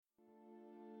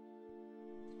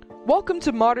Welcome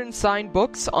to Modern Sign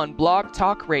Books on Blog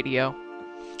Talk Radio.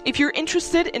 If you're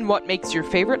interested in what makes your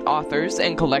favorite authors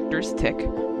and collectors tick,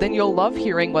 then you'll love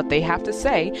hearing what they have to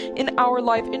say in our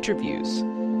live interviews.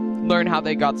 Learn how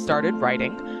they got started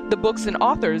writing, the books and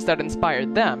authors that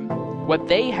inspired them, what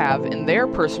they have in their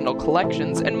personal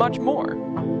collections, and much more.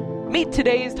 Meet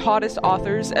today's hottest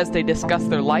authors as they discuss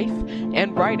their life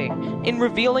and writing in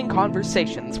revealing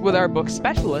conversations with our book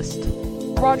specialist,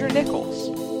 Roger Nichols.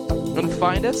 And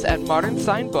find us at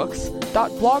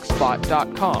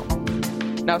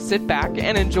modernsignbooks.blogspot.com. Now sit back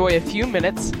and enjoy a few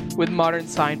minutes with Modern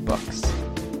Sign Books.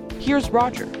 Here's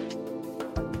Roger.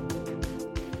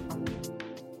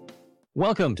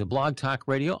 Welcome to Blog Talk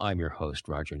Radio. I'm your host,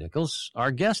 Roger Nichols.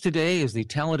 Our guest today is the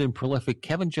talented and prolific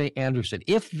Kevin J. Anderson.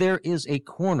 If there is a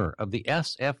corner of the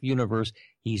SF universe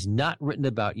he's not written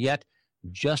about yet,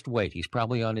 just wait. He's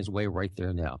probably on his way right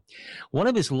there now. One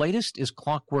of his latest is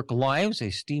Clockwork Lives, a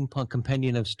steampunk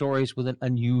compendium of stories with an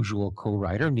unusual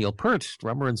co-writer, Neil Peart,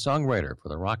 drummer and songwriter for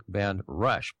the rock band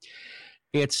Rush.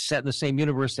 It's set in the same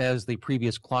universe as the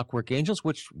previous Clockwork Angels,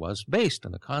 which was based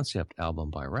on the concept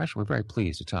album by Rush. We're very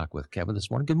pleased to talk with Kevin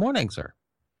this morning. Good morning, sir.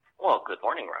 Well, good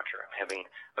morning, Roger. I'm having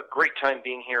a great time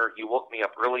being here. You woke me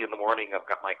up early in the morning. I've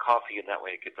got my coffee, and that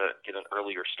way I get an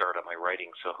earlier start on my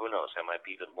writing. So who knows? I might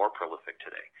be even more prolific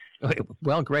today.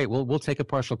 Well, great. We'll take a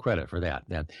partial credit for that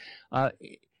then.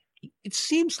 It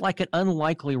seems like an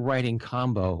unlikely writing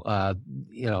combo. I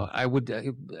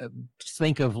would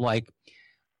think of like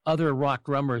other rock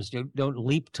drummers don't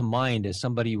leap to mind as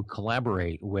somebody you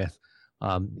collaborate with.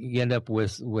 You end up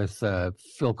with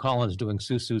Phil Collins doing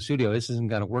Susu Studio. This isn't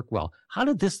going to work well. How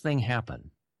did this thing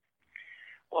happen?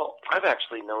 Well, I've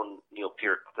actually known Neil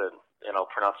Peart, and I'll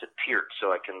pronounce it Peart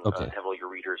so I can have all your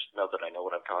readers know that I know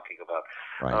what I'm talking about.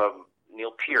 Right.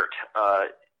 Neil Peart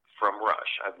from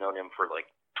Rush. I've known him for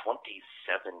like 27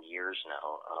 years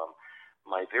now.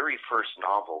 My very first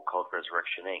novel, called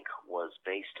Resurrection Inc., was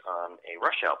based on a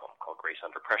Rush album called Grace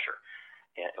Under Pressure.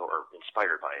 Or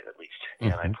inspired by it, at least.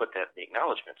 Mm-hmm. And I put that in the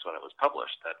acknowledgments when it was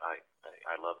published, that I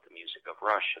love the music of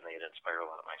Rush, and they had inspired a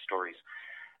lot of my stories.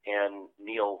 And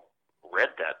Neil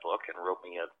read that book and wrote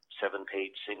me a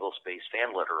 7-page single-space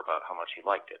fan letter about how much he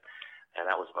liked it. And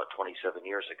that was about 27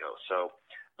 years ago. So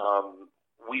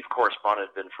we've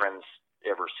corresponded, been friends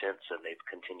ever since, and they've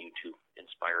continued to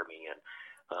inspire me. And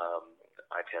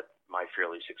I've had my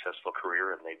fairly successful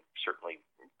career, and they've certainly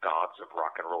gods of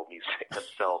rock and roll music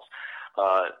themselves.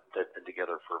 That been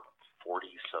together for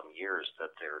 40-some years,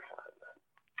 that they're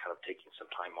kind of taking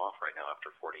some time off right now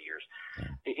after 40 years.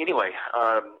 Anyway,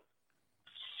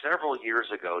 several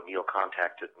years ago, Neil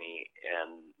contacted me,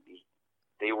 and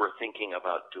they were thinking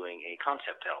about doing a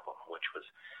concept album, which was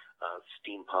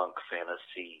steampunk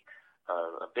fantasy,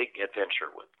 a big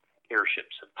adventure with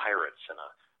airships and pirates and a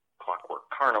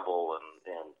clockwork carnival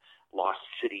and lost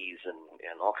cities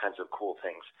and all kinds of cool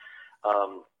things.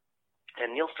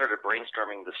 And Neil started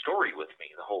brainstorming the story with me,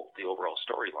 the overall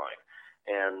storyline.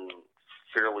 And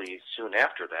fairly soon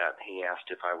after that, he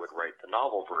asked if I would write the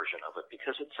novel version of it,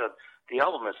 because the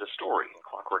album is a story in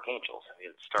Clockwork Angels. I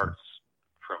mean, it starts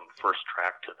from first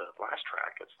track to the last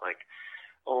track. It's like,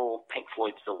 Pink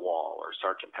Floyd's The Wall, or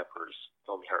Sgt. Pepper's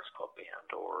Lonely Hearts Club Band,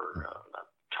 or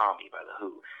Tommy by The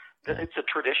Who. It's a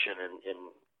tradition in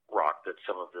rock that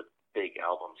some of the big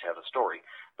albums have a story,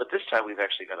 but this time we've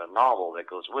actually got a novel that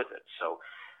goes with it. So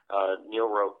Neil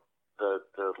wrote the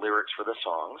lyrics for the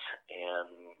songs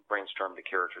and brainstormed the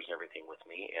characters and everything with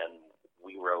me, and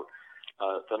we wrote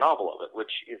the novel of it,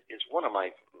 which is one of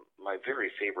my very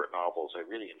favorite novels. I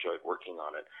really enjoyed working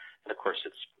on it, and of course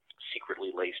it's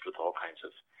secretly laced with all kinds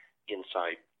of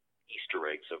inside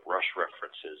Easter eggs of Rush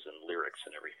references and lyrics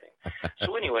and everything.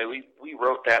 So anyway, we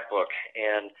wrote that book,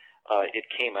 and it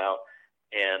came out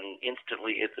and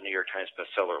instantly hit the New York Times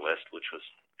bestseller list, which was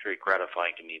very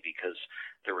gratifying to me, because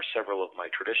there were several of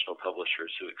my traditional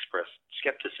publishers who expressed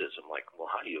skepticism, like, well,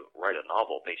 how do you write a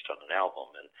novel based on an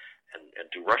album, and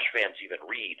do Rush fans even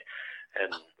read?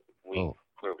 And we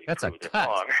clearly proved it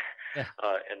wrong. Yeah.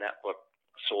 And that book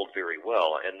sold very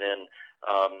well. And then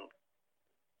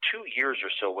 2 years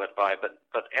or so went by, but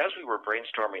as we were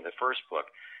brainstorming the first book,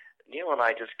 Neil and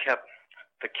I just kept,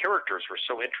 the characters were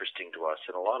so interesting to us,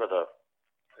 and a lot of the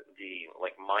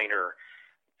like minor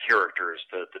characters,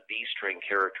 the B-string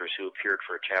characters who appeared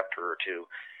for a chapter or two,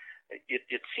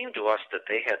 it seemed to us that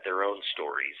they had their own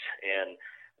stories, and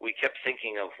we kept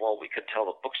thinking of, well, we could tell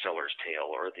the bookseller's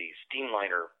tale, or the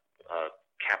steamliner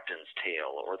captain's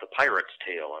tale, or the pirate's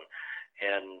tale,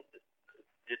 and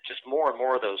it just more and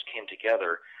more of those came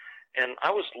together. And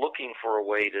I was looking for a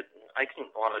way I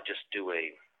didn't want to just do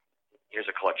here's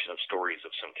a collection of stories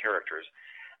of some characters.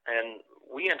 And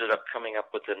we ended up coming up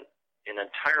with an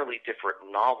entirely different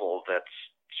novel that's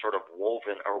sort of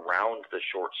woven around the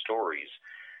short stories,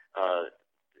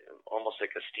 almost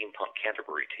like a steampunk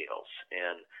Canterbury Tales.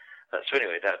 And so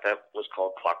anyway, that was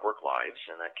called Clockwork Lives,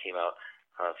 and that came out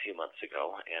a few months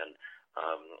ago and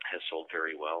has sold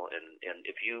very well. And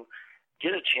if you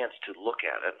get a chance to look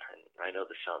at it, and I know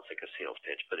this sounds like a sales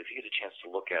pitch, but if you get a chance to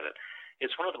look at it,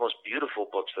 it's one of the most beautiful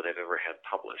books that I've ever had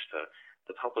published.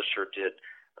 The publisher did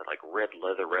like red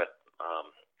leatherette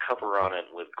cover on it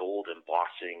with gold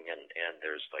embossing, and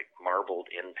there's like marbled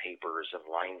end papers and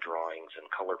line drawings and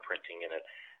color printing in it.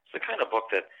 It's the kind of book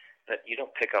that you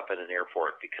don't pick up at an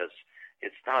airport because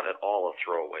it's not at all a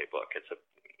throwaway book. It's a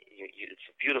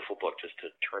beautiful book just to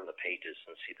turn the pages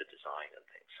and see the design and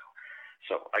things.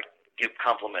 So I give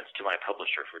compliments to my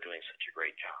publisher for doing such a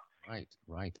great job.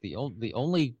 Right. The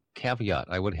only caveat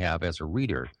I would have as a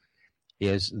reader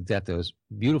is that those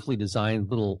beautifully designed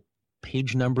little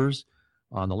page numbers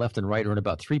on the left and right are in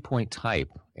about 3-point type.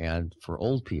 And for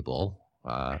old people,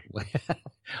 I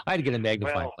had to get a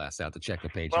magnifying glass out to check the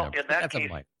page numbers.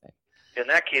 In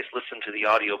that case, listen to the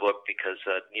audiobook because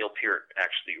Neil Peart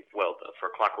actually, for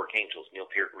Clockwork Angels, Neil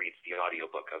Peart reads the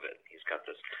audiobook of it. He's got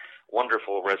this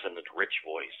wonderful, resonant, rich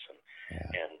voice.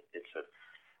 And it's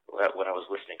when I was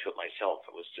listening to it myself,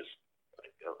 it was just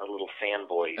a little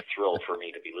fanboy thrill for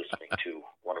me to be listening to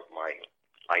one of my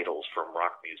idols from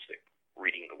rock music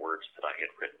reading the words that I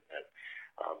had written. And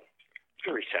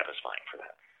very satisfying for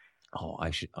that. Oh,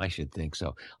 I should think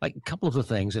so. Like a couple of the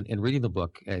things in reading the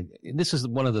book, and this is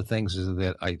one of the things is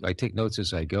that I take notes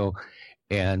as I go,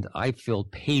 and I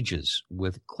filled pages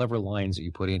with clever lines that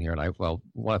you put in here, and I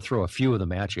want to throw a few of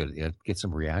them at you and get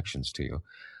some reactions to you.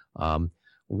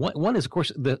 One is, of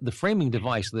course, the framing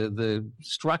device, the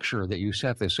structure that you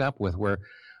set this up with, where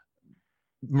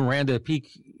Miranda Peake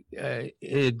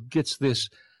it gets this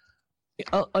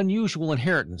unusual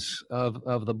inheritance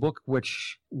of the book,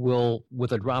 which will,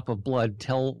 with a drop of blood,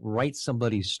 write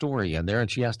somebody's story in there,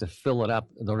 and she has to fill it up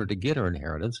in order to get her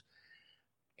inheritance.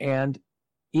 And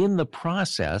in the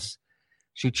process,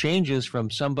 she changes from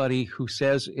somebody who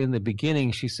says in the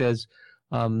beginning, she says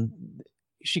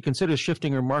she considers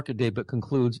shifting her market date, but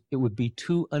concludes it would be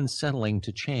too unsettling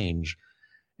to change.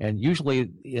 And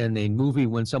usually in a movie,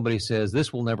 when somebody says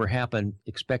this will never happen,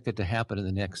 expect it to happen in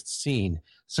the next scene.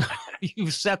 So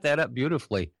you've set that up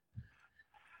beautifully.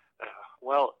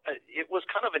 It was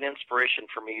kind of an inspiration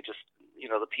for me, just,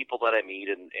 the people that I meet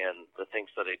and the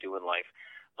things that I do in life.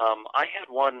 I had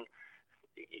one,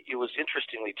 it was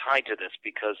interestingly tied to this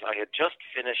because I had just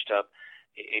finished up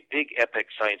a big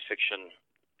epic science fiction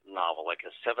novel, like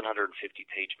a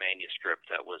 750-page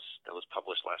manuscript that was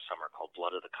published last summer called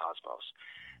Blood of the Cosmos.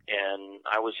 And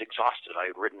I was exhausted. I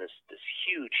had written this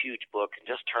huge book and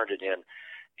just turned it in.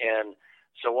 And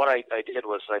so what I did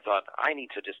was I thought I need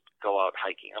to just go out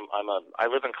hiking. I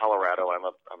live in Colorado. I'm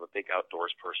a big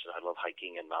outdoors person. I love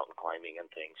hiking and mountain climbing and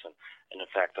things. And in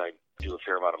fact, I do a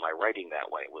fair amount of my writing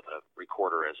that way with a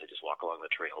recorder as I just walk along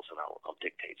the trails and I'll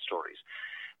dictate stories.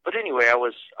 But anyway, I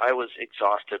was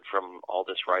exhausted from all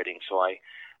this writing, so I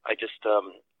just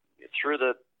threw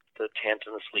the tent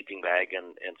and the sleeping bag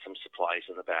and some supplies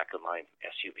in the back of my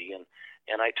SUV,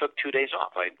 and I took 2 days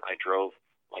off. I drove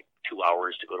like 2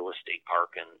 hours to go to a state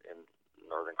park in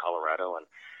northern Colorado, and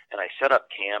I set up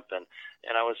camp, and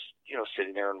I was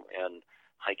sitting there and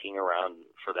hiking around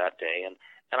for that day, and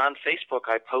on Facebook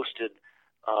I posted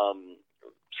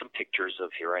some pictures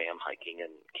of here I am hiking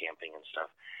and camping and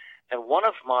stuff. And one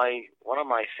of my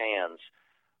fans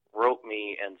wrote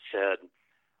me and said,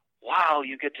 "Wow,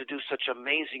 you get to do such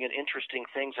amazing and interesting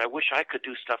things. I wish I could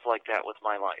do stuff like that with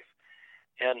my life."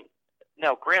 And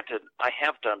now, granted, I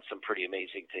have done some pretty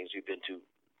amazing things. We've been to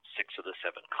 6 of the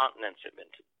 7 continents. I've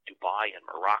been to Dubai and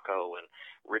Morocco and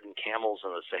ridden camels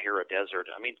in the Sahara Desert.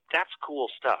 I mean, that's cool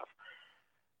stuff.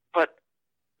 But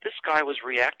this guy was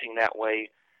reacting that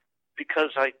way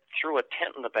because I threw a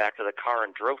tent in the back of the car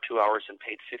and drove 2 hours and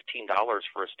paid $15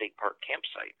 for a state park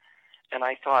campsite. And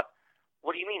I thought,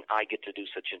 what do you mean I get to do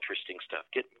such interesting stuff?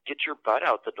 Get your butt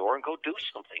out the door and go do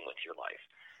something with your life.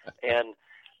 And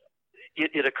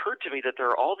it occurred to me that there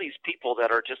are all these people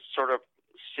that are just sort of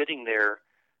sitting there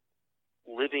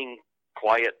living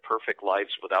quiet, perfect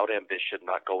lives without ambition,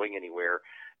 not going anywhere.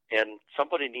 And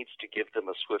somebody needs to give them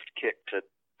a swift kick to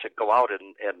go out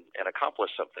and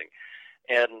accomplish something.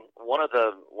 And one of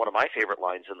my favorite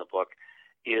lines in the book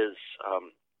is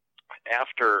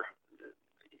after,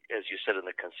 as you said in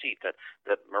the conceit,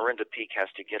 that Miranda Peake has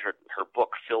to get her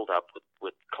book filled up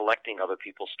with collecting other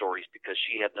people's stories because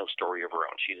she had no story of her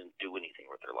own. She didn't do anything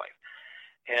with her life.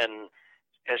 And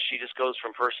as she just goes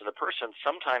from person to person,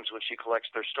 sometimes when she collects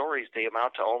their stories, they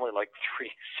amount to only like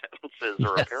 3 sentences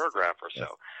or a paragraph or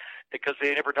so, because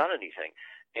they've never done anything.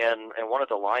 And one of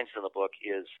the lines in the book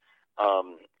is,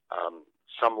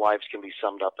 some lives can be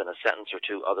summed up in a sentence or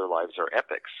two, other lives are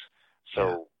epics.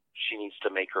 So she needs to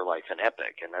make her life an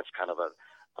epic, and that's kind of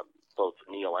both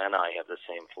Neil and I have the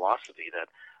same philosophy that,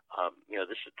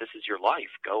 this is your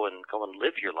life. Go and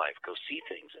live your life. Go see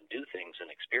things and do things and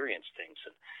experience things.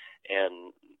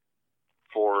 And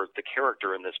for the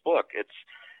character in this book,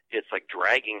 it's like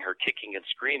dragging her kicking and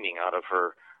screaming out of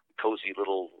her cozy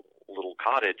little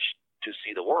cottage to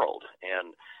see the world.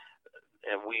 And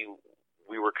we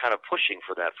were kind of pushing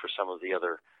for that for some of the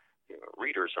other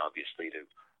readers, obviously, to,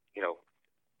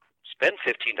 spend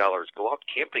 $15, go out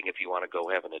camping if you want to go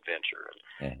have an adventure.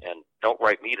 And don't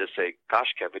write me to say,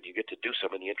 gosh, Kevin, you get to do so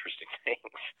many interesting things.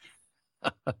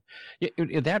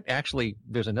 That actually,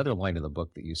 there's another line in the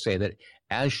book that you say that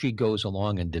as she goes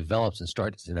along and develops and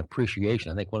starts an appreciation,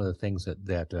 I think one of the things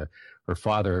that her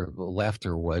father left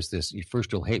her was this: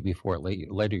 first you'll hate me for it,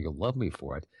 later you'll love me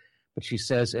for it. But she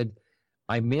says, and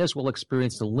I may as well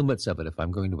experience the limits of it if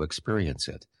I'm going to experience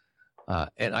it.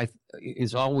 And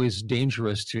it's always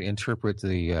dangerous to interpret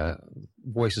the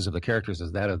voices of the characters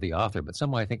as that of the author, but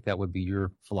somehow I think that would be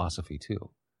your philosophy too.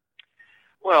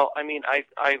 Well, I mean,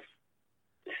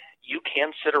 you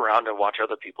can sit around and watch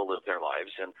other people live their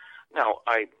lives. And now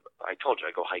I told you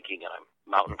I go hiking and I'm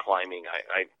mountain climbing.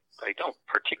 I don't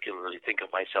particularly think of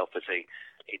myself as a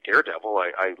daredevil.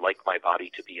 I like my body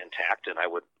to be intact, and I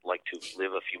would like to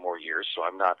live a few more years. So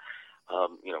I'm not,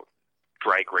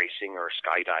 drag racing or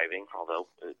skydiving, although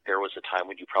there was a time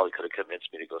when you probably could have convinced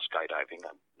me to go skydiving.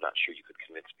 I'm not sure you could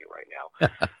convince me right now.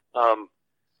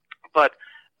 But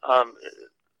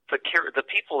the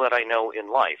people that I know in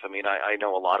life, I mean, I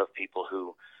know a lot of people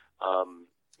who,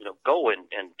 go and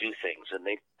do things, and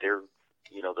they're,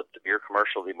 the beer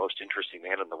commercial, the most interesting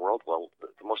man in the world. Well,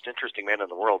 the most interesting man in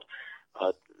the world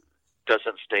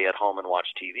doesn't stay at home and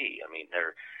watch TV. I mean,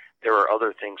 there are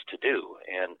other things to do,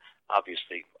 and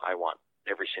obviously I want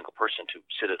every single person to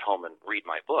sit at home and read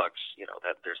my books.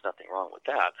 That there's nothing wrong with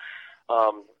that.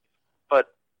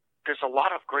 But there's a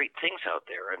lot of great things out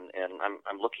there, and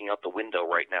I'm looking out the window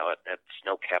right now at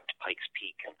snow-capped Pikes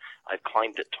Peak, and I've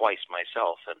climbed it twice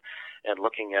myself, and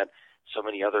looking at so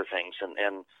many other things, and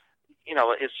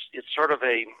it's sort of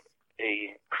a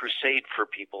crusade for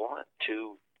people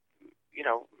to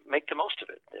make the most of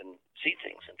it and see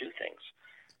things and do things.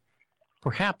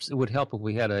 Perhaps it would help if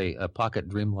we had a pocket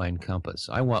Dreamline compass.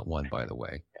 I want one, by the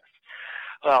way. Yes.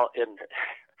 Well, and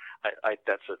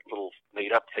that's a little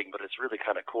made-up thing, but it's really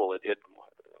kind of cool. If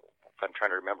I'm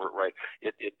trying to remember it right,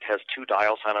 it has 2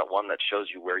 dials on it, one that shows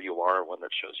you where you are, one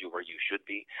that shows you where you should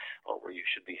be, or where you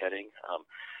should be heading.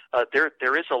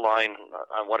 There is a line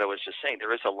on what I was just saying.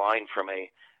 There is a line from a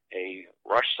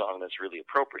Rush song that's really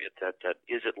appropriate, that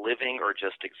is it living or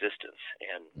just existence?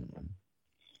 And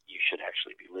you should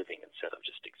actually be living instead of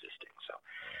just existing. So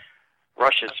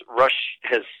Rush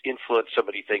has influenced so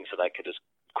many things that I could just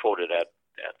quote it at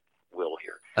will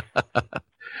here.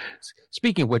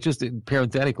 Speaking of which, just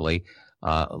parenthetically,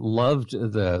 loved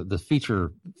the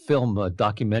feature film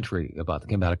documentary that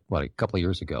came out a couple of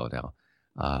years ago now.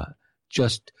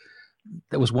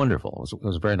 That was wonderful. It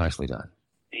was very nicely done.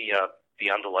 The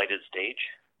Beyond the Lighted Stage.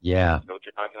 Yeah. Is that what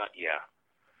you're talking about? Yeah.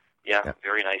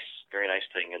 Very nice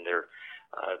thing. And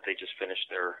they just finished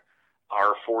their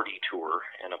R40 tour,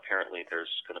 and apparently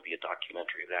there's going to be a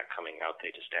documentary of that coming out.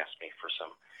 They just asked me for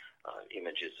some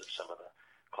images of some of the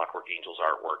Clockwork Angels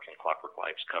artwork and Clockwork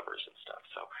Lives covers and stuff.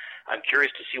 So I'm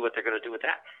curious to see what they're going to do with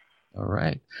that. All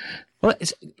right. Well,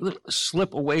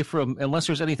 slip away from, unless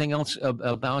there's anything else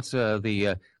about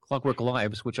the Clockwork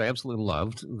Lives, which I absolutely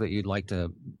loved, that you'd like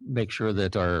to make sure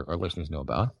that our listeners know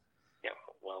about. Yeah,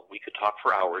 well, we could talk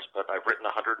for hours, but I've written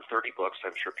 130 books.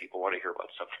 I'm sure people want to hear about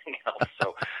something else.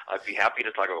 So I'd be happy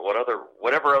to talk about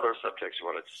whatever other subjects you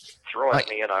want to throw at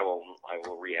me, and I will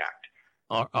react.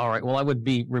 All right. Well, I would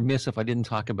be remiss if I didn't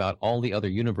talk about all the other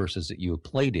universes that you have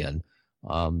played in.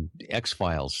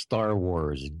 X-Files, Star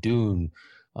Wars, Dune,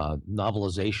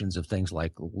 novelizations of things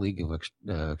like League of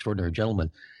Extraordinary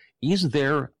Gentlemen. Is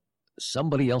there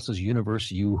somebody else's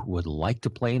universe you would like to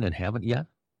play in and haven't yet?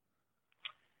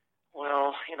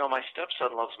 Well, my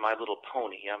stepson loves My Little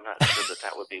Pony. I'm not sure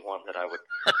that would be one that I would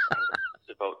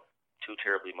devote too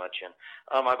terribly much in.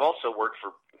 I've also worked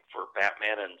for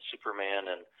Batman and Superman,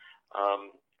 and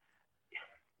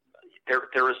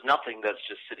there is nothing that's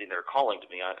just sitting there calling to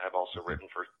me. I've also written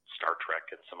for Star Trek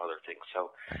and some other things.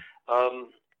 So,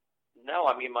 no,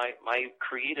 I mean, my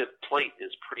creative plate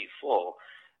is pretty full.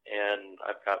 and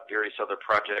I've got various other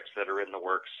projects that are in the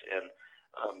works. And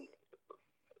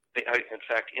in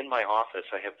fact, in my office,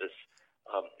 I have this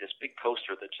big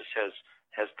poster that just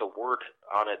has the word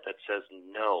on it that says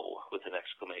 "no" with an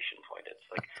exclamation point. It's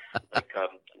like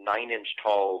 9-inch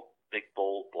tall, big,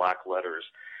 bold, black letters,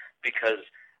 because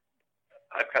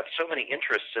I've got so many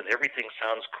interests and everything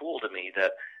sounds cool to me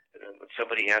that when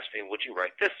somebody asks me, "Would you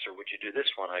write this or would you do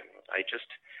this one?" I just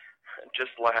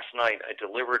last night I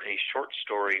delivered a short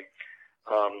story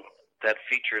that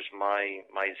features my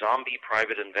zombie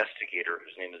private investigator,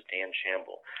 whose name is Dan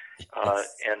Shamble,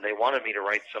 and they wanted me to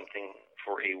write something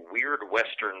for a weird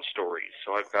Western story.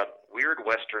 So I've got weird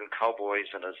Western cowboys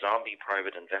and a zombie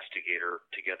private investigator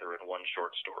together in one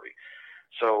short story.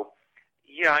 So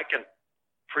yeah, I can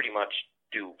pretty much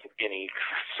do any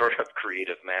sort of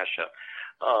creative mashup.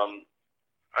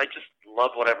 I just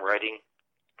love what I'm writing,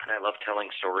 and I love telling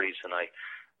stories, and I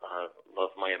love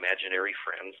my imaginary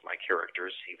friends, my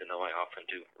characters, even though I often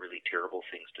do really terrible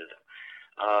things to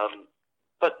them.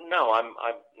 But no, I'm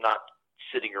not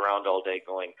sitting around all day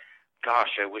going,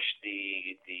 "Gosh, I wish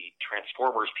the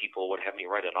Transformers people would have me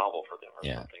write a novel for them," or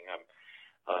something.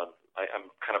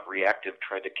 I'm kind of reactive,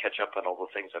 trying to catch up on all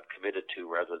the things I've committed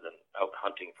to rather than out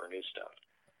hunting for new stuff.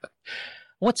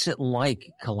 What's it like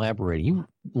collaborating? You,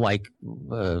 like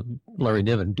Larry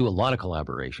Niven, do a lot of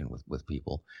collaboration with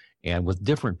people and with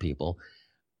different people.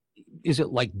 Is it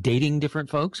like dating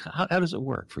different folks? How does it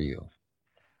work for you?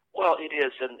 Well, it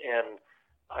is, and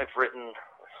I've written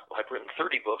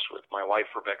 30 books with my wife,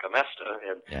 Rebecca Mesta,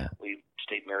 and we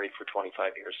stayed married for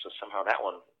 25 years, so somehow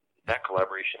that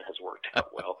collaboration has worked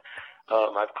out well.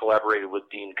 I've collaborated with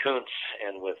Dean Koontz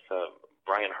and with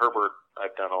Brian Herbert.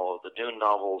 I've done all of the Dune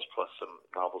novels, plus some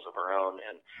novels of our own,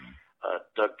 and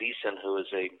Doug Beeson, who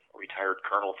is a retired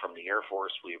colonel from the Air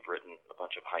Force. We've written a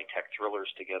bunch of high-tech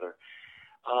thrillers together.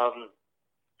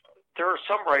 There are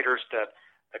some writers that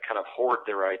kind of hoard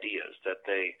their ideas, that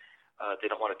they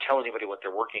don't want to tell anybody what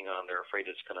they're working on. They're afraid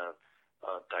it's going to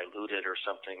dilute it or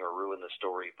something or ruin the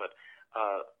story. But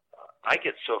I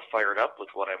get so fired up with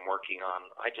what I'm working on.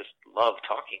 I just love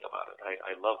talking about it.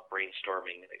 I love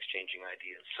brainstorming and exchanging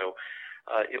ideas. So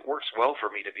it works well for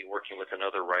me to be working with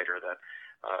another writer that,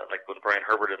 like with Brian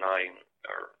Herbert and I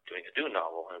are doing a Dune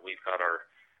novel, and we've got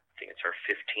I think it's our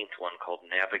 15th one called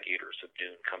Navigators of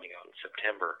Dune coming out in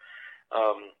September.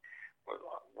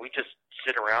 We just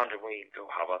sit around and we go,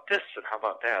 "How about this and how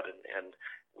about that?" And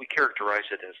we characterize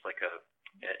it as like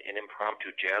an impromptu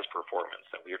jazz performance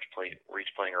that we're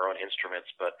each playing our own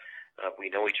instruments, but we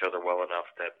know each other well enough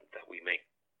that we make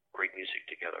great music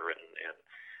together, and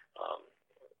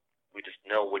we just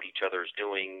know what each other is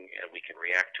doing, and we can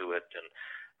react to it and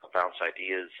bounce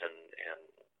ideas and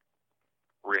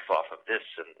riff off of this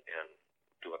and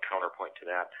do a counterpoint to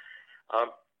that.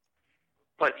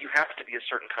 But you have to be a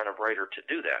certain kind of writer to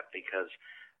do that, because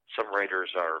some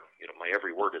writers are, my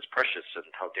every word is precious, and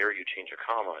how dare you change a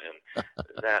comma, and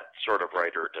that sort of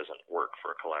writer doesn't work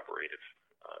for a collaborative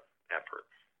effort.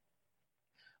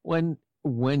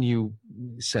 When you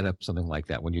set up something like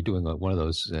that, when you're doing one of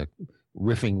those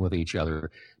riffing with each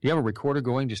other, do you have a recorder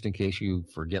going just in case you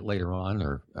forget later on,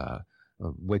 or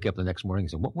wake up the next morning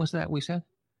and say, "What was that we said?"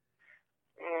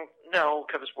 No,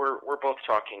 because we're both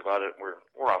talking about it.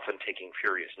 We're often taking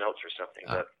furious notes or something.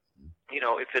 But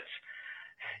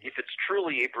if it's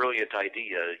truly a brilliant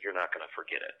idea, you're not going to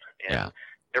forget it. And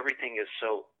everything is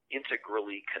so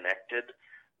integrally connected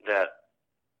that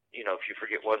if you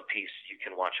forget one piece, you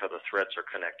can watch how the threads are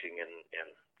connecting and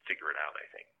figure it out, I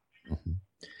think. Mm-hmm.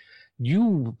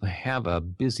 You have a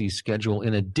busy schedule.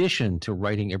 In addition to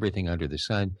writing everything under the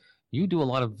sun, you do a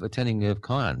lot of attending of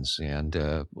cons and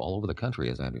all over the country,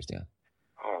 as I understand.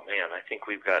 Oh, man, I think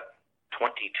we've got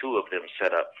 22 of them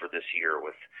set up for this year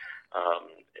with,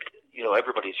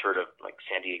 everybody's heard of like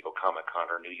San Diego Comic-Con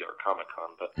or New York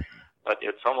Comic-Con, but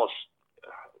it's almost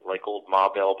like old Ma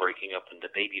Bell breaking up into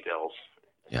Baby Bells.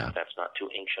 Yeah. That's not too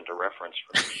ancient a reference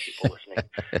for people listening.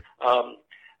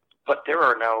 But there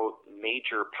are now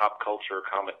major pop culture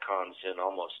Comic-Cons in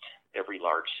almost every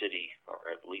large city, or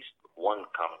at least one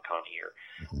Comic-Con here.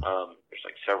 Mm-hmm. There's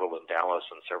like several in Dallas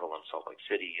and several in Salt Lake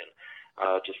City. And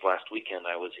just last weekend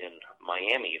I was in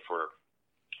Miami for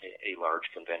a large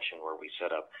convention where we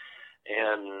set up.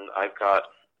 And I've got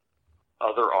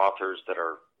other authors that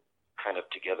are kind of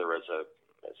together as a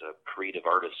creative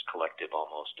artist collective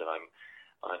almost. And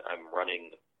I'm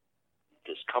running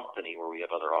this company where we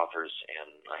have other authors, and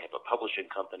I have a publishing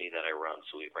company that I run,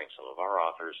 so we bring some of our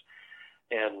authors.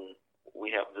 And we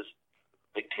have this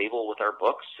big table with our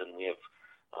books, and we have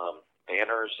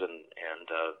banners and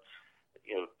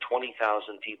 20,000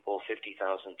 people,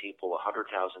 50,000 people, 100,000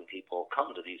 people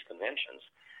come to these conventions,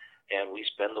 and we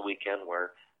spend the weekend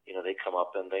where they come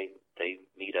up and they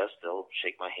meet us. They'll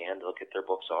shake my hand. They'll get their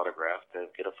books autographed.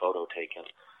 They'll get a photo taken.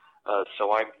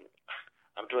 So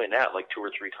I'm doing that like 2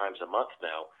 or 3 times a month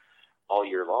now, all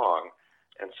year long,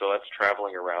 and so that's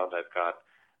traveling around. I've got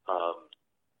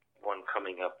one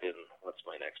coming up in, what's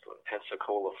my next one?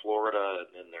 Pensacola, Florida,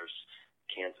 and then there's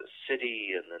Kansas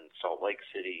City, and then Salt Lake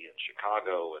City, and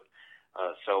Chicago, and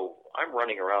so I'm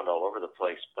running around all over the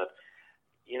place. But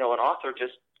an author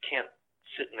just can't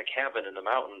sit in a cabin in the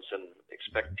mountains and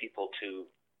expect people to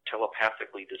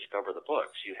telepathically discover the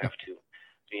books. You have to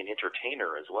be an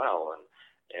entertainer as well,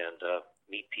 and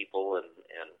meet people, and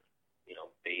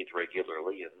bathe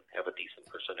regularly, and have a decent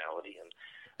personality, and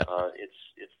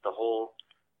it's the whole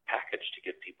package to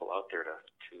get people out there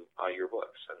to buy your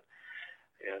books.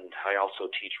 And I also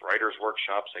teach writers'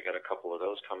 workshops. I got a couple of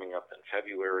those coming up in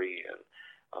February, and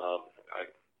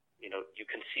you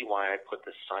can see why I put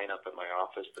this sign up in my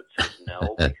office that says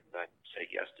no, because I say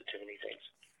yes to too many things.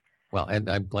 Well, and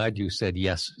I'm glad you said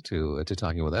yes to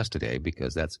talking with us today,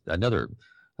 because that's another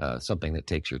something that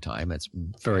takes your time. It's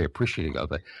very appreciative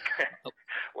of it.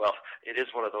 Well, it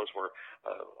is one of those where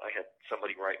I had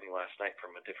somebody write me last night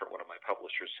from a different one of my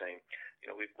publishers saying,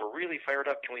 we're really fired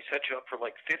up. Can we set you up for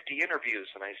like 50 interviews?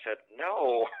 And I said,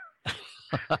 no.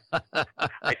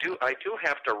 I do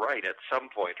have to write at some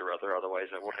point or other,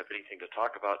 otherwise I won't have anything to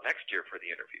talk about next year for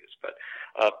the interviews. But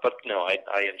no,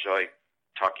 I enjoy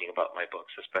talking about my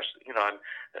books, especially I'm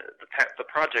the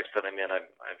projects that I'm in.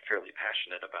 I'm fairly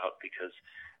passionate about, because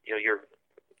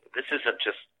this isn't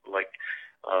just like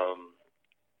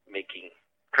making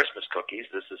Christmas cookies.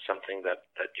 This is something that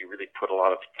you really put a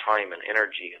lot of time and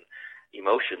energy and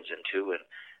emotions into, and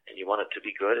you want it to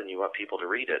be good, and you want people to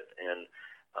read it, and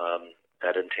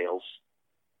that entails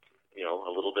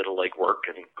a little bit of legwork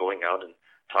and going out and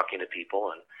talking to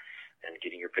people and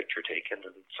getting your picture taken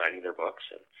and signing their books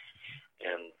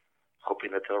and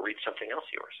hoping that they'll read something else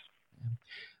of yours.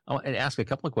 I'll ask a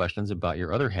couple of questions about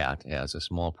your other hat as a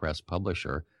small press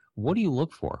publisher. What do you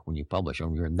look for when you publish,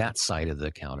 when you're on that side of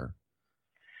the counter?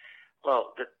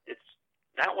 Well, it's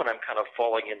that one I'm kind of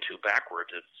falling into backwards.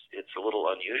 It's a little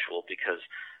unusual, because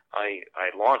I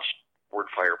launched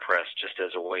Wordfire Press just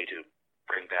as a way to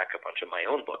bring back a bunch of my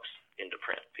own books into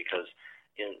print, because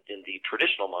in the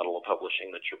traditional model of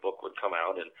publishing, that your book would come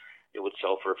out and it would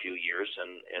sell for a few years,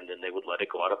 and then they would let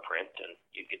it go out of print, and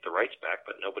you'd get the rights back,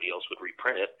 but nobody else would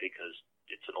reprint it because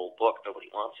it's an old book. Nobody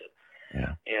wants it.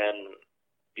 Yeah. And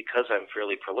because I'm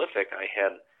fairly prolific, I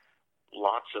had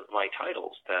lots of my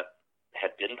titles that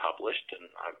had been published, and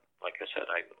like I said,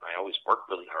 I always work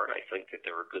really hard. I think that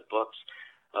they were good books,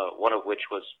 one of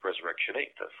which was Resurrection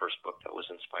 8, the first book that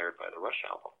was inspired by the Rush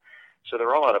album. So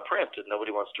they're all out of print, and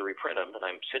nobody wants to reprint them, and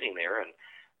I'm sitting there, and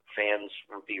fans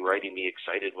would be writing me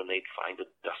excited when they'd find a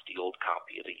dusty old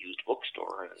copy at a used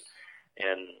bookstore.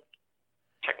 And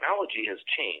technology has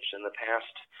changed in the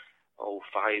past,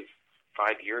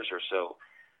 5 years or so.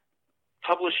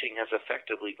 Publishing has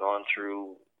effectively gone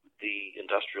through the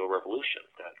Industrial Revolution,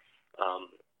 that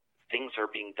things are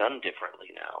being done differently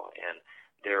now, and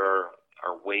there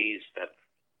are ways that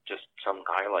just some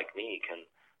guy like me can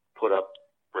put up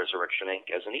Resurrection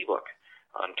Inc. as an ebook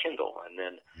on Kindle, and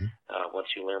then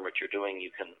once you learn what you're doing,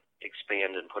 you can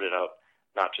expand and put it out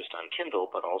not just on Kindle,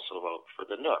 but also out for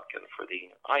the Nook and for the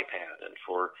iPad and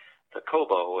for the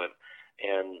Kobo,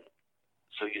 and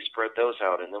so you spread those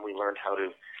out, and then we learned how to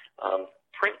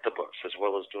print the books as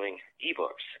well as doing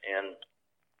ebooks. And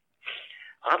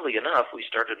oddly enough, we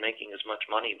started making as much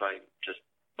money by just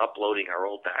uploading our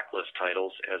old backlist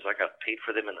titles as I got paid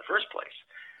for them in the first place.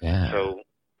 Yeah. So,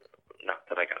 not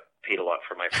that I got paid a lot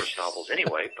for my first novels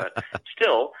anyway, but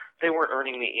still, they weren't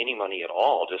earning me any money at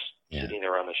all, just sitting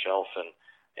there on the shelf and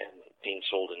being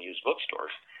sold in used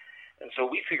bookstores. And so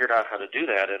we figured out how to do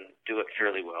that and do it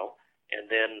fairly well. And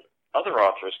then other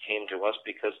authors came to us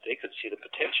because they could see the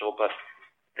potential, but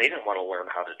they didn't want to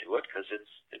learn how to do it because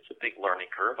it's a big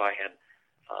learning curve. I had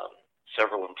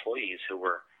several employees who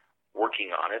were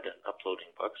working on it and uploading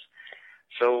books.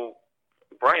 So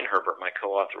Brian Herbert, my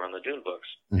co-author on the Dune books,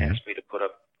 asked me to put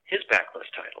up his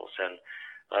backlist titles. And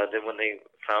then when they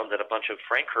found that a bunch of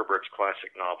Frank Herbert's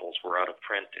classic novels were out of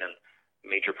print and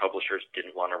major publishers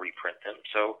didn't want to reprint them,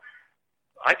 so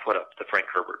I put up the Frank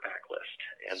Herbert backlist.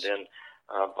 And then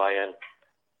by an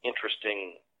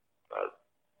interesting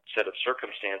set of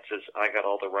circumstances, I got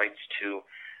all the rights to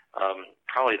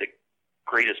probably the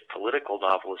greatest political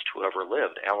novelist who ever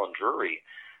lived, Alan Drury,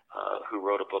 who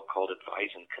wrote a book called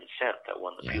Advise and Consent that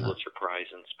won the Pulitzer Prize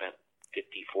and spent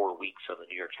 54 weeks on the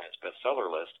New York Times bestseller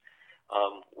list.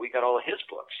 we got all of his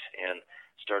books and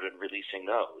started releasing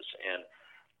those,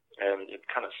 and it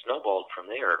kind of snowballed from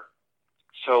there.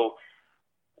 So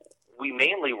we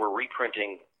mainly were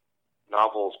reprinting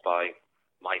novels by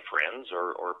my friends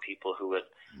or people who had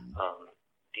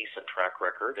decent track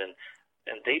record, and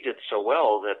they did so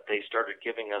well that they started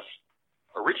giving us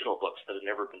original books that had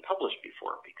never been published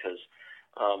before, because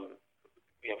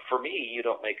for me, you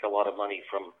don't make a lot of money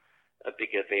from a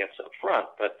big advance up front,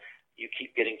 but you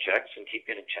keep getting checks and keep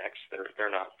getting checks.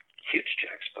 They're not huge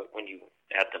checks, but when you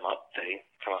add them up, they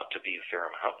come out to be a fair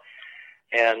amount.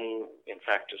 And in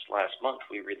fact, just last month,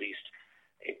 we released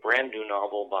a brand new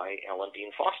novel by Alan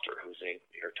Dean Foster, who's a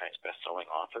New York Times bestselling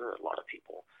author. A lot of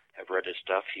people have read his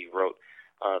stuff. He wrote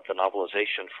the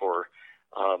novelization for,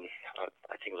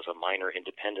 I think it was a minor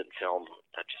independent film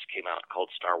that just came out called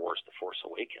Star Wars: The Force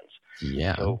Awakens.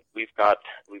 Yeah. So we've got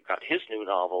his new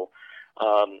novel,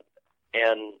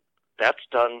 and that's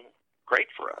done great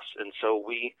for us. And so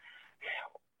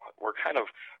we're kind of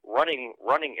running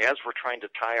as we're trying to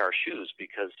tie our shoes,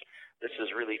 because this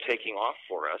is really taking off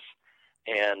for us,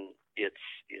 and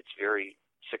it's very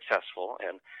successful.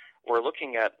 And we're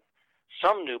looking at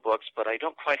some new books, but I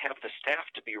don't quite have the staff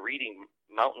to be reading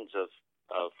mountains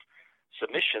of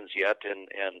submissions yet. And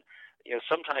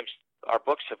sometimes our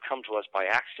books have come to us by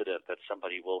accident, that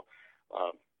somebody will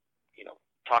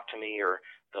talk to me, or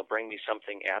they'll bring me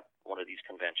something at one of these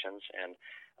conventions, and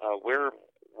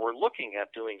we're looking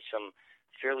at doing some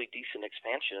fairly decent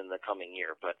expansion in the coming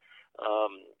year, but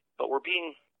we're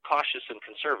being cautious and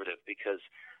conservative, because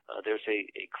there's a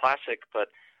classic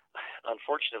but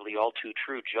unfortunately all too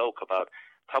true joke about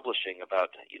publishing, about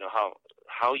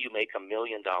how you make $1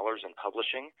 million in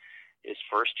publishing is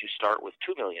first you start with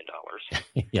 $2 million.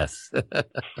 Yes.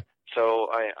 So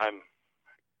I'm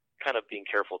kind of being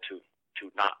careful to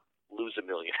not lose $1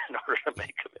 million in order to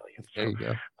make $1 million. So, there you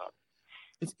go.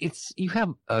 It's you have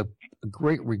a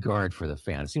great regard for the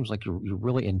fan. It seems like you're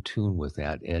really in tune with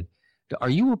that. And are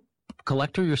you a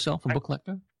collector yourself, a book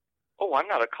collector? Oh, I'm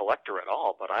not a collector at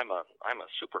all, but I'm a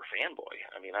super fanboy.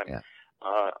 I mean,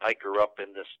 I grew up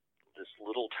in this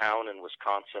little town in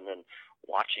Wisconsin, and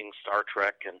watching Star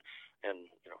Trek and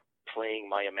playing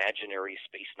my imaginary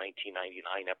Space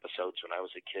 1999 episodes when I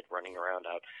was a kid, running around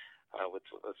out with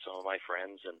some of my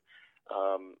friends, and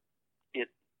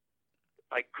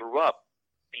I grew up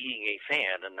being a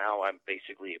fan, and now I'm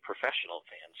basically a professional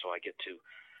fan. So I get to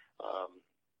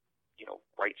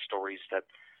write stories that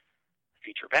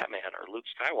feature Batman or Luke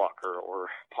Skywalker or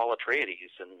Paul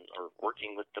Atreides, or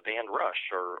working with the band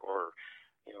Rush, or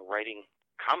writing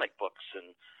comic books.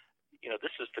 And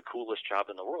this is the coolest job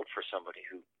in the world for somebody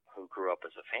who grew up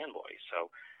as a fanboy.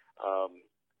 So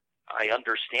I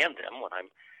understand them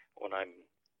when I'm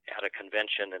at a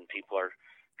convention and people are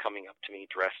coming up to me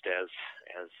dressed as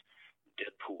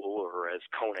Deadpool or as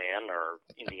Conan or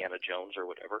Indiana Jones or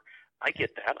whatever. I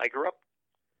get that. I grew up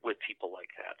with people like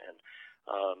that, and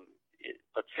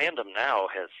but fandom now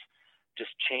has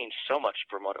just changed so much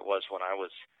from what it was when I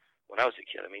was a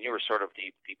kid. I mean, you were sort of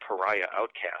the pariah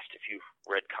outcast if you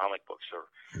read comic books or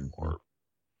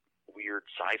weird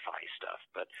sci-fi stuff.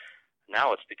 But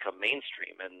now it's become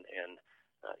mainstream, and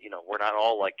we're not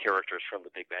all like characters from The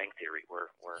Big Bang Theory.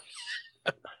 We're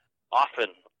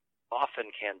often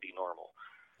can be normal.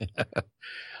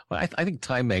 Well, I think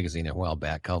Time Magazine a while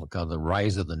back called The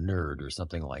Rise of the Nerd or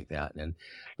something like that. And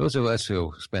those of us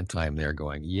who spent time there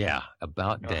going, yeah,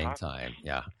 about dang time.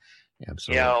 Yeah,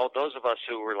 absolutely. Yeah, those of us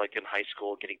who were like in high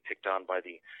school getting picked on by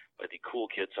the cool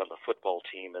kids on the football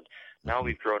team, and now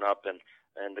we've grown up, and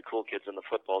the cool kids in the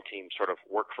football team sort of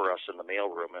work for us in the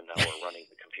mailroom, and now we're running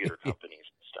the computer companies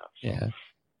and stuff. So.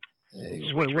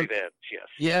 Yeah. Sweet revenge,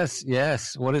 yes.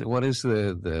 Yes. What is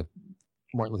the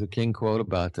Martin Luther King quote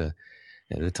about the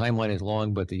timeline is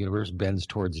long, but the universe bends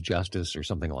towards justice, or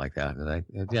something like that? And that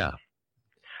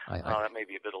may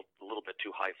be a little bit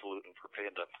too highfalutin for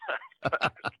fandom.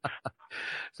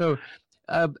 So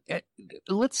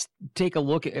let's take a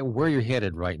look at where you're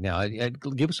headed right now.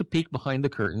 Give us a peek behind the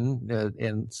curtain,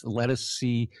 and let us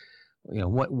see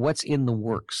what's in the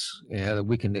works.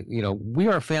 We can, we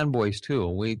are fanboys too.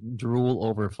 We drool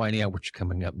over finding out what's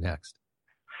coming up next.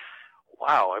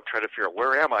 Wow, I'm trying to figure out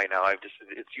where am I now.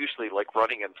 It's usually like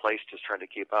running in place, just trying to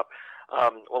keep up.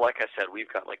 Well, like I said, we've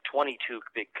got like 22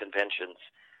 big conventions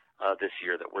this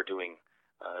year that we're doing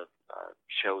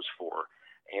shows for,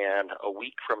 and a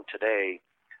week from today,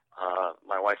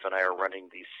 my wife and I are running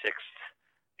the sixth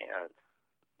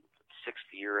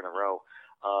year in a row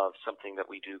of something that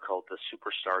we do called the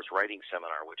Superstars Writing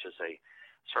Seminar, which is a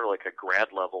sort of like a grad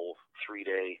level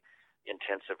 3-day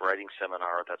intensive writing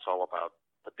seminar that's all about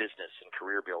the business and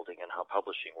career building and how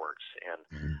publishing works. And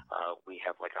we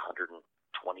have like 120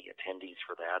 attendees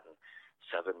for that, and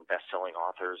 7 best-selling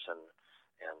authors and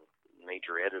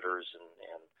major editors and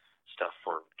stuff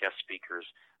for guest speakers.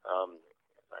 I'm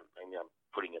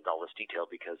putting in all this detail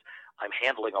because I'm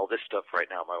handling all this stuff right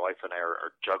now. My wife and I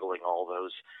are juggling all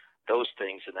those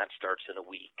things, and that starts in a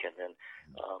week. And then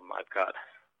I've got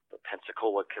the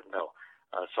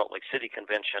Salt Lake City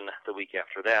convention the week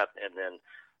after that, and then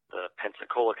the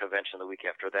Pensacola convention the week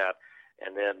after that.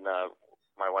 And then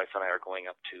my wife and I are going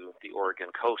up to the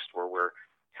Oregon coast, where we're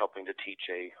helping to teach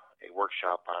a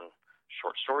workshop on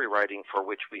short story writing, for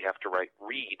which we have to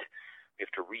read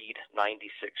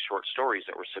 96 short stories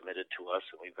that were submitted to us,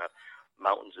 and we've got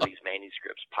mountains of these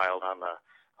manuscripts piled on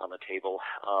the table.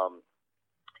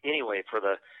 Anyway, for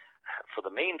the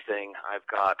main thing, I've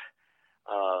got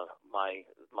my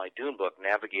Dune book,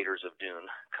 Navigators of Dune,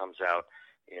 comes out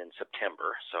in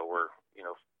September. So we're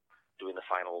doing the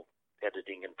final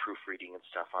editing and proofreading and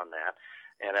stuff on that.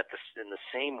 And in the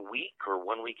same week or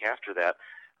 1 week after that,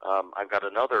 I've got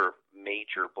another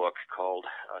major book called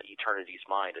Eternity's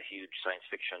Mind, a huge science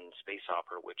fiction space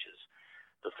opera, which is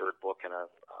the third book in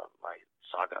my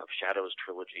Saga of Shadows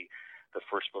trilogy. The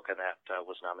first book in that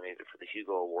was nominated for the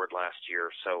Hugo Award last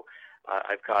year. So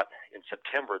I've got, in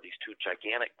September, these 2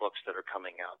 gigantic books that are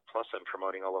coming out, plus I'm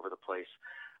promoting all over the place.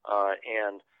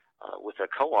 And with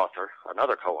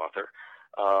another co-author,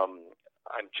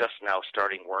 I'm just now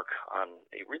starting work on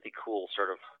a really cool sort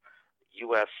of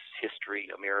U.S.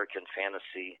 history, American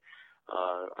fantasy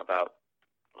about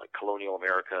like colonial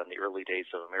America and the early days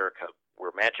of America,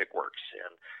 where magic works.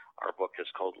 And our book is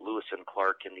called Lewis and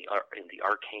Clark in the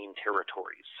Arcane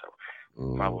Territories. So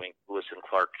following Lewis and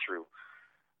Clark through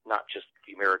not just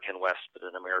the American West, but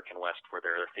an American West where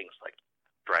there are things like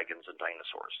dragons and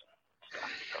dinosaurs and stuff. So,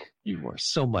 you are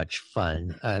so much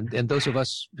fun. And those of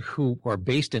us who are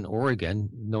based in Oregon,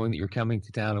 knowing that you're coming to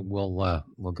town, will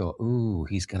go, ooh,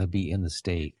 he's going to be in the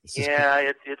state.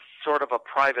 It's sort of a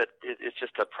private, it's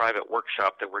just a private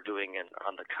workshop that we're doing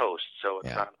on the coast. So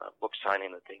it's not a book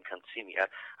signing that they can see me at.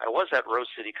 I was at Rose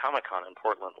City Comic-Con in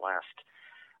Portland last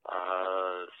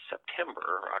September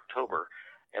or October,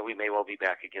 and we may well be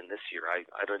back again this year. I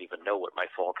don't even know what my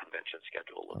fall convention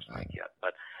schedule looks like yet.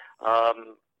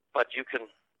 But you can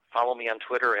follow me on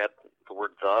Twitter at the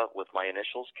word "the" with my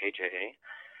initials, KJA,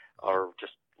 or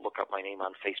just look up my name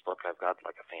on Facebook. I've got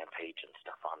like a fan page and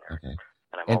stuff on there. Okay.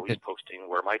 And I'm always posting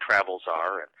where my travels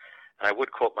are. And I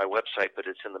would quote my website,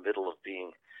 but it's in the middle of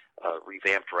being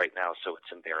revamped right now, so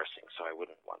it's embarrassing. So I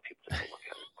wouldn't want people to look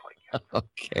at it quite yet.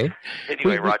 Okay.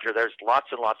 Anyway, Roger, there's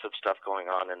lots and lots of stuff going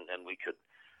on, and we could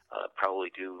probably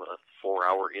do a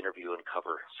 4-hour interview and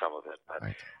cover some of it. But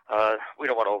we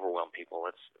don't want to overwhelm people.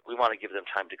 We want to give them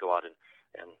time to go out and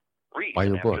read. Buy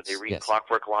your after books. They read Yes.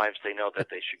 Clockwork Lives, they know that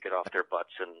they should get off their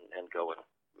butts and go and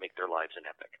make their lives an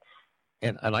epic.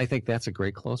 And I think that's a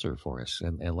great closer for us.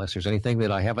 And unless there's anything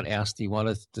that I haven't asked you want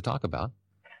us to talk about.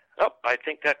 Oh, I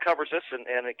think that covers us, and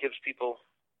it gives people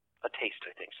a taste,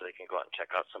 I think, so they can go out and check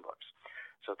out some books.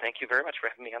 So thank you very much for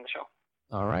having me on the show.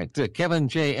 All right. Kevin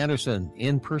J. Anderson,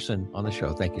 in person on the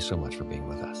show. Thank you so much for being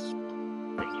with us.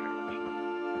 Thank you very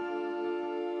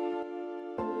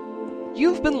much.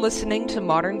 You've been listening to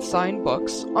Modern Sign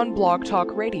Books on Blog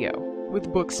Talk Radio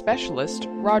with book specialist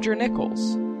Roger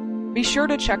Nichols. Be sure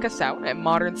to check us out at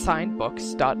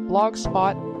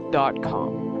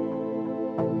modernsignbooks.blogspot.com.